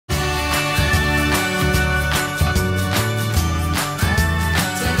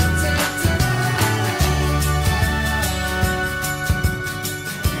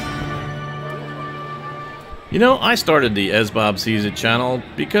You know, I started the As Bob Sees It channel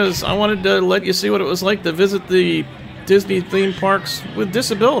because I wanted to let you see what it was like to visit the Disney theme parks with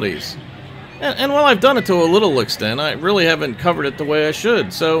disabilities. And while I've done it to a little extent, I really haven't covered it the way I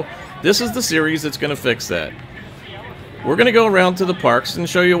should, so this is the series that's going to fix that. We're going to go around to the parks and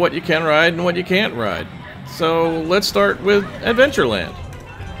show you what you can ride and what you can't ride. So let's start with Adventureland.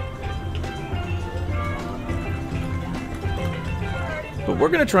 But we're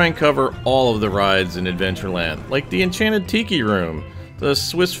going to try and cover all of the rides in Adventureland, like the Enchanted Tiki Room, the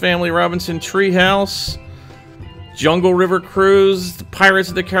Swiss Family Robinson Treehouse, Jungle River Cruise, the Pirates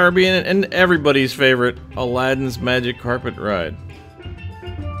of the Caribbean, and everybody's favorite, Aladdin's Magic Carpet Ride.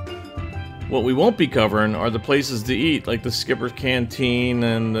 What we won't be covering are the places to eat, like the Skipper's Canteen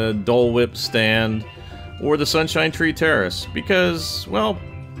and the Dole Whip Stand, or the Sunshine Tree Terrace, because, well,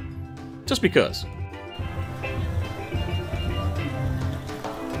 just because.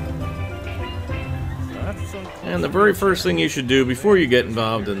 And the very first thing you should do before you get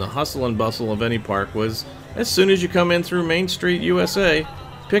involved in the hustle and bustle of any park was, as soon as you come in through Main Street, USA,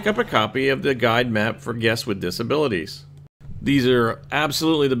 pick up a copy of the guide map for guests with disabilities. These are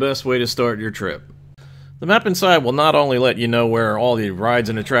absolutely the best way to start your trip. The map inside will not only let you know where all the rides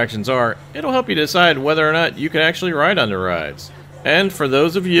and attractions are, it'll help you decide whether or not you can actually ride on the rides. And for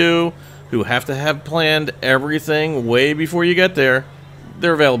those of you who have to have planned everything way before you get there,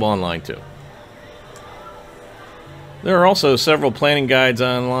 they're available online too. There are also several planning guides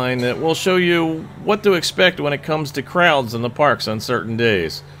online that will show you what to expect when it comes to crowds in the parks on certain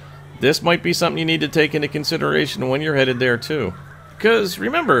days. This might be something you need to take into consideration when you're headed there too. Because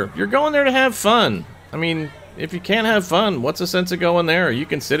remember, you're going there to have fun. I mean, if you can't have fun, what's the sense of going there? You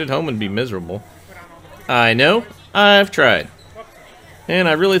can sit at home and be miserable. I know, I've tried. And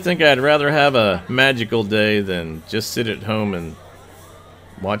I really think I'd rather have a magical day than just sit at home and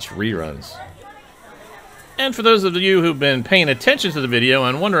watch reruns. And for those of you who've been paying attention to the video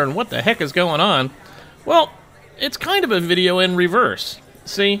and wondering what the heck is going on, well, it's kind of a video in reverse.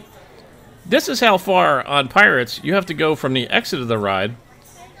 See, this is how far on Pirates you have to go from the exit of the ride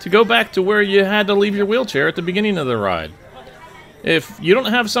to go back to where you had to leave your wheelchair at the beginning of the ride. If you don't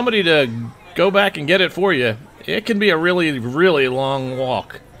have somebody to go back and get it for you, it can be a really, really long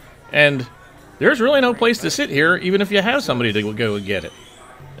walk. And there's really no place to sit here, even if you have somebody to go and get it.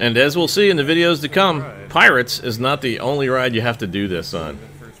 And as we'll see in the videos to come, Pirates is not the only ride you have to do this on.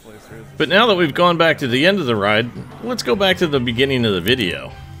 But now that we've gone back to the end of the ride, let's go back to the beginning of the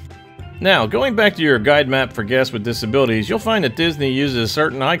video. Now, going back to your guide map for guests with disabilities, you'll find that Disney uses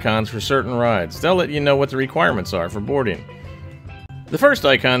certain icons for certain rides. They'll let you know what the requirements are for boarding. The first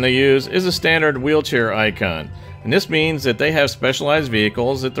icon they use is a standard wheelchair icon, and this means that they have specialized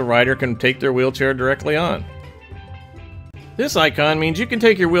vehicles that the rider can take their wheelchair directly on. This icon means you can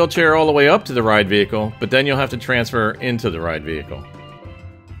take your wheelchair all the way up to the ride vehicle, but then you'll have to transfer into the ride vehicle.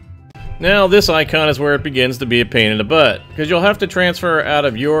 Now, this icon is where it begins to be a pain in the butt, because you'll have to transfer out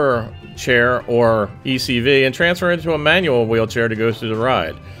of your chair or ECV and transfer into a manual wheelchair to go through the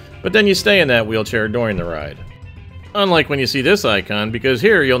ride. But then you stay in that wheelchair during the ride. Unlike when you see this icon, because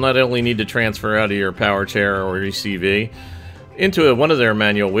here you'll not only need to transfer out of your power chair or ECV into one of their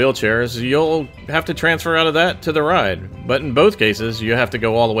manual wheelchairs, you'll have to transfer out of that to the ride. But in both cases, you have to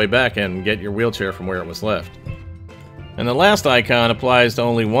go all the way back and get your wheelchair from where it was left. And the last icon applies to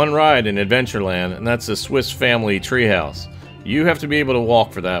only one ride in Adventureland, and that's the Swiss Family Treehouse. You have to be able to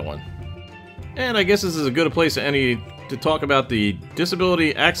walk for that one. And I guess this is as good a place as any to talk about the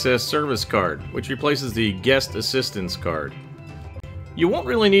Disability Access Service Card, which replaces the Guest Assistance Card. You won't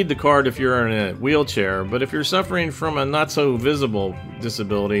really need the card if you're in a wheelchair, but if you're suffering from a not-so-visible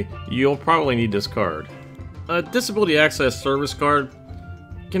disability, you'll probably need this card. A Disability Access Service Card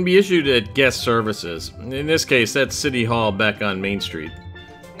can be issued at guest services. In this case, that's City Hall back on Main Street.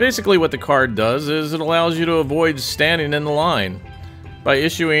 Basically what the card does is it allows you to avoid standing in the line by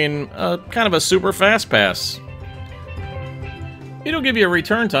issuing kind of a super fast pass. It'll give you a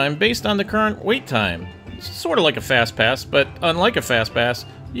return time based on the current wait time. It's sort of like a fast pass, but unlike a fast pass,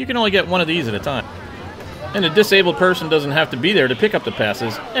 you can only get one of these at a time. And a disabled person doesn't have to be there to pick up the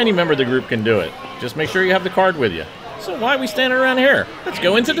passes. Any member of the group can do it. Just make sure you have the card with you. So why are we standing around here? Let's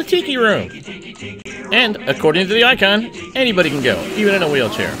go into the Tiki Room. And according to the icon, anybody can go, even in a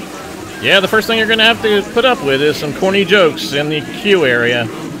wheelchair. Yeah, the first thing you're going to have to put up with is some corny jokes in the queue area.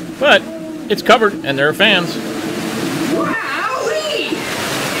 But it's covered, and there are fans. Wowee!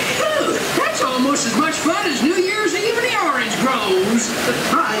 That's almost as much fun as New Year's Eve in the orange groves.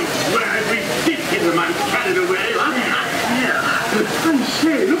 I'm glad we did get the man carried away. Yeah. And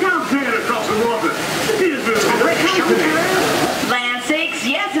say, look out there across the water. Here's the Land sakes,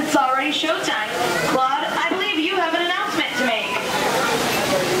 yes, it's already showtime. Claude, I believe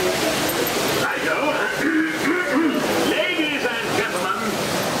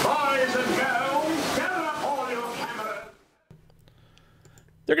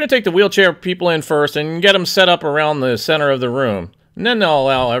take the wheelchair people in first and get them set up around the center of the room, and then they'll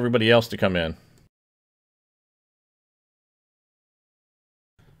allow everybody else to come in.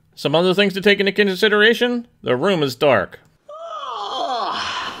 Some other things to take into consideration: the room is dark.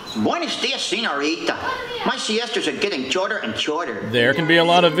 Buenos dias, señorita. My siestas are getting shorter and shorter. There can be a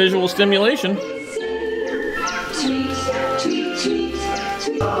lot of visual stimulation.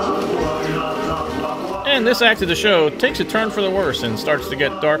 And this act of the show takes a turn for the worse and starts to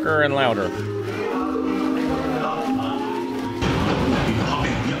get darker and louder.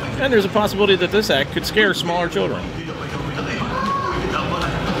 And there's a possibility that this act could scare smaller children.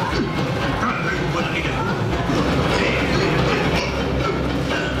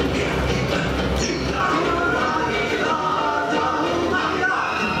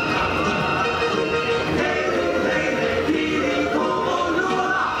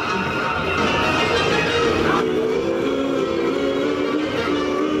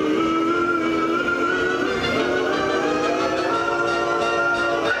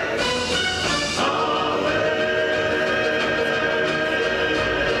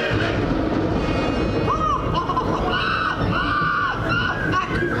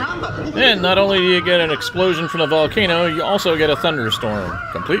 And not only do you get an explosion from the volcano, you also get a thunderstorm,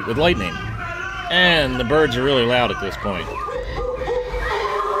 complete with lightning. And the birds are really loud at this point.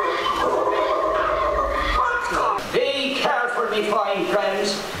 Be careful, me fine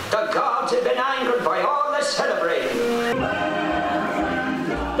friends. The gods have been angered by all the celebrating.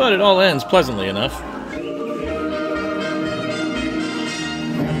 But it all ends pleasantly enough.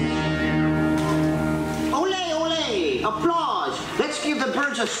 Applause! Let's give the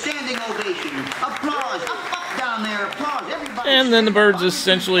birds a standing ovation. Applause! Up, down there. Applause! Everybody. And then the birds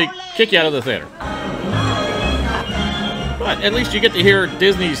essentially kick you out of the theater. But at least you get to hear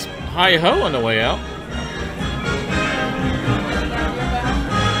Disney's hi-ho on the way out.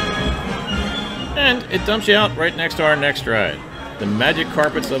 And it dumps you out right next to our next ride, the Magic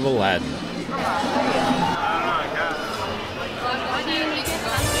Carpets of Aladdin.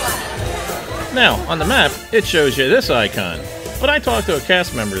 Now, on the map, it shows you this icon, but I talked to a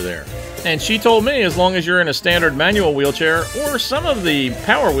cast member there, and she told me as long as you're in a standard manual wheelchair or some of the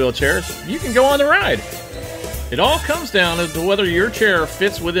power wheelchairs, you can go on the ride. It all comes down to whether your chair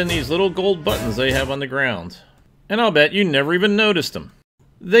fits within these little gold buttons they have on the ground. And I'll bet you never even noticed them.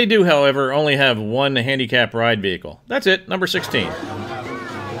 They do, however, only have one handicap ride vehicle. That's it, number 16.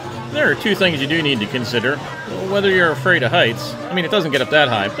 There are two things you do need to consider. Whether you're afraid of heights, I mean it doesn't get up that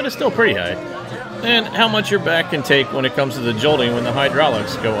high, but it's still pretty high, and how much your back can take when it comes to the jolting when the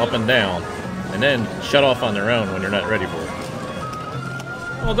hydraulics go up and down, and then shut off on their own when you're not ready for it.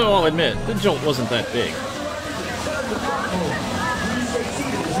 Although I'll admit, the jolt wasn't that big.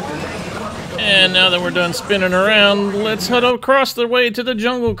 And now that we're done spinning around, let's head across the way to the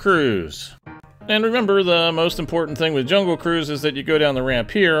Jungle Cruise. And remember, the most important thing with Jungle Cruise is that you go down the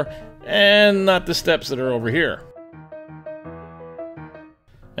ramp here, and not the steps that are over here.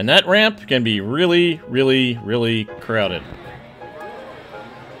 And that ramp can be really, really, really crowded.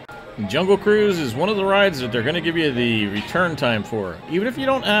 Jungle Cruise is one of the rides that they're going to give you the return time for. Even if you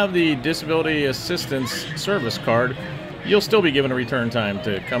don't have the Disability Assistance Service card, you'll still be given a return time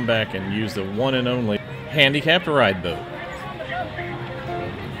to come back and use the one and only handicapped ride boat.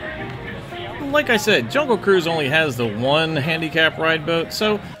 Like I said, Jungle Cruise only has the one handicapped ride boat,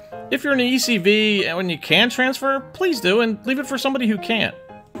 so if you're in an ECV and you can transfer, please do, and leave it for somebody who can't.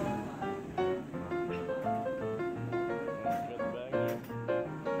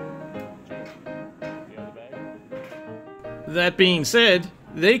 That being said,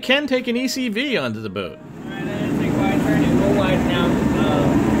 they can take an ECV onto the boat. Alright, then take wide turn and go wide now.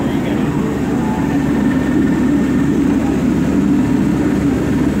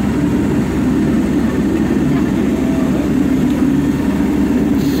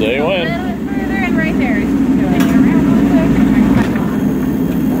 Say when. A little bit further and right there.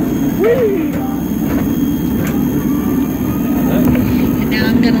 And now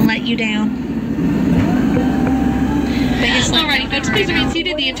I'm gonna let you down. Alrighty, folks, please remain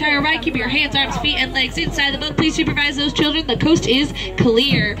seated the entire ride. Keep your hands, arms, feet, and legs inside the boat. Please supervise those children. The coast is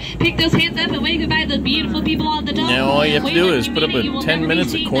clear. Pick those hands up and wave goodbye to those beautiful people on the dock. Now all you have to do is put up with 10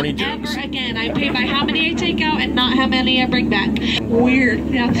 minutes of corny jokes. Again, I pay by how many I take out and not how many I bring back. Weird.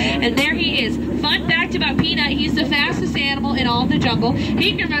 Yeah. And there he is. Fun fact about Peanut, he's the fastest animal in all the jungle.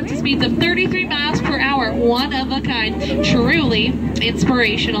 He can run to speeds of 33 miles per hour. One of a kind. Truly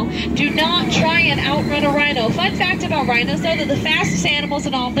inspirational. Do not try and outrun a rhino. Fun fact about rhinos, though, that the fastest animals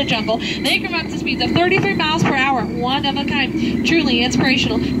in all the jungle. They can run to speeds of 33 miles per hour, one of a kind, truly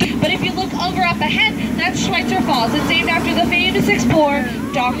inspirational. But if you look over up ahead, that's Schweitzer Falls. It's named after the famous explorer,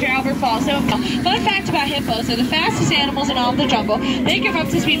 Dr. Albert Falls. So, fun fact about hippos, they're the fastest animals in all the jungle. They can run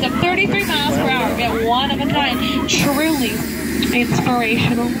to speeds of 33 miles per hour, get one of a kind, truly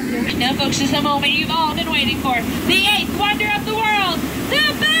inspirational. Now, folks, this is the moment you've all been waiting for. The eighth wonder of the world,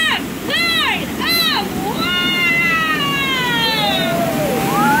 the backside of water!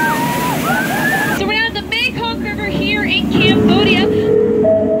 So we're now at the Mekong River here in Cambodia.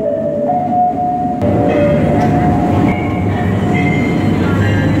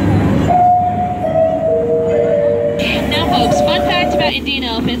 Indian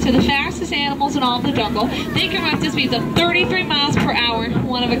elephants are the fastest animals in all the jungle. They can run to speeds of 33 miles per hour,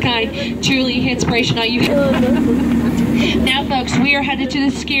 one of a kind, truly inspirational. Now, folks, we are headed to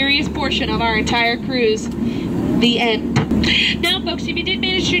the scariest portion of our entire cruise, the end. Now, folks, if you did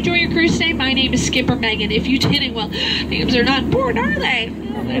manage to enjoy your cruise today, my name is Skipper Megan. If you didn't, well, names are not important, are they?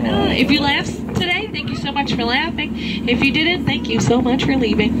 If you laughed today, thank you so much for laughing. If you didn't, thank you so much for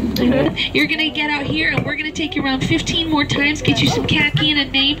leaving. You're going to get out here, and we're going to take you around 15 more times, get you some khaki and a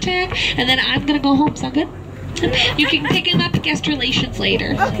name tag, and then I'm going to go home. Sound good? You can pick him up at guest relations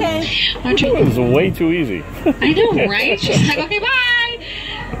later. Okay. It was way too easy. I know, right? She's like, okay, bye.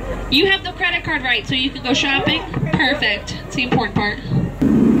 You have the credit card right, so you can go shopping. Perfect. It's the important part.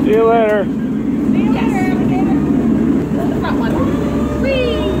 See you later. See you later.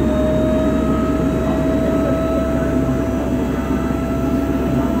 Whee!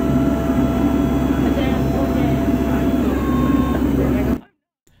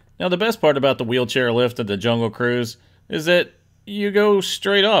 Now, the best part about the wheelchair lift at the Jungle Cruise is that you go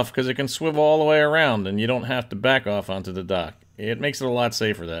straight off because it can swivel all the way around and you don't have to back off onto the dock. It makes it a lot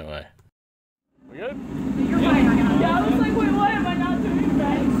safer that way. We good? Yeah, I was like, wait, what am I not doing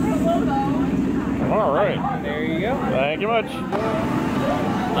right? All right. There you go. Thank you much.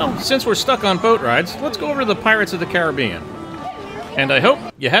 Well, since we're stuck on boat rides, let's go over to the Pirates of the Caribbean. And I hope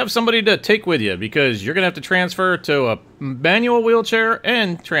you have somebody to take with you, because you're going to have to transfer to a manual wheelchair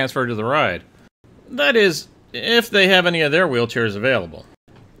and transfer to the ride. That is, if they have any of their wheelchairs available.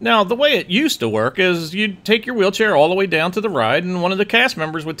 Now, the way it used to work is you'd take your wheelchair all the way down to the ride, and one of the cast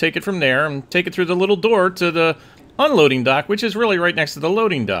members would take it from there and take it through the little door to the unloading dock, which is really right next to the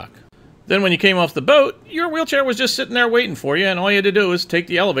loading dock. Then when you came off the boat, your wheelchair was just sitting there waiting for you, and all you had to do was take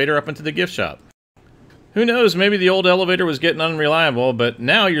the elevator up into the gift shop. Who knows, maybe the old elevator was getting unreliable, but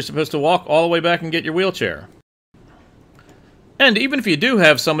now you're supposed to walk all the way back and get your wheelchair. And even if you do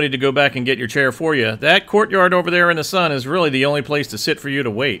have somebody to go back and get your chair for you, that courtyard over there in the sun is really the only place to sit for you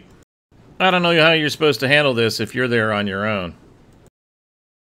to wait. I don't know how you're supposed to handle this if you're there on your own.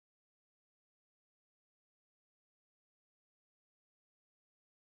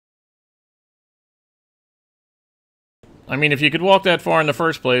 I mean, if you could walk that far in the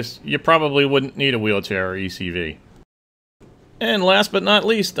first place, you probably wouldn't need a wheelchair or ECV. And last but not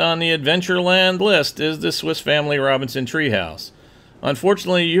least on the Adventureland list is the Swiss Family Robinson Treehouse.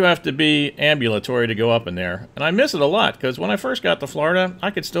 Unfortunately, you have to be ambulatory to go up in there, and I miss it a lot because when I first got to Florida,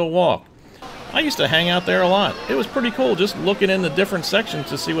 I could still walk. I used to hang out there a lot. It was pretty cool just looking in the different sections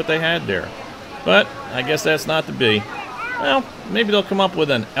to see what they had there. But I guess that's not to be. Well, maybe they'll come up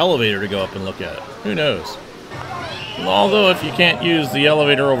with an elevator to go up and look at it. Who knows? Although if you can't use the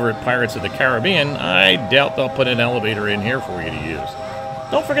elevator over at Pirates of the Caribbean, I doubt they'll put an elevator in here for you to use.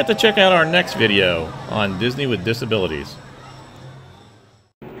 Don't forget to check out our next video on Disney with Disabilities.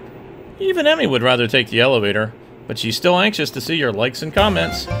 Even Emmy would rather take the elevator, but she's still anxious to see your likes and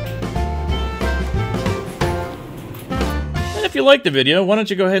comments. And if you like the video, why don't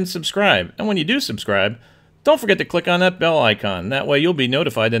you go ahead and subscribe? And when you do subscribe, don't forget to click on that bell icon. That way you'll be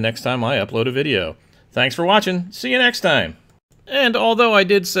notified the next time I upload a video. Thanks for watching. See you next time. And although I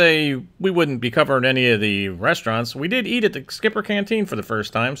did say we wouldn't be covering any of the restaurants, we did eat at the Skipper Canteen for the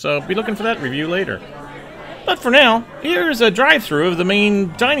first time, so be looking for that review later. But for now, here's a drive-through of the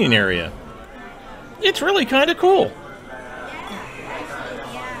main dining area. It's really kind of cool.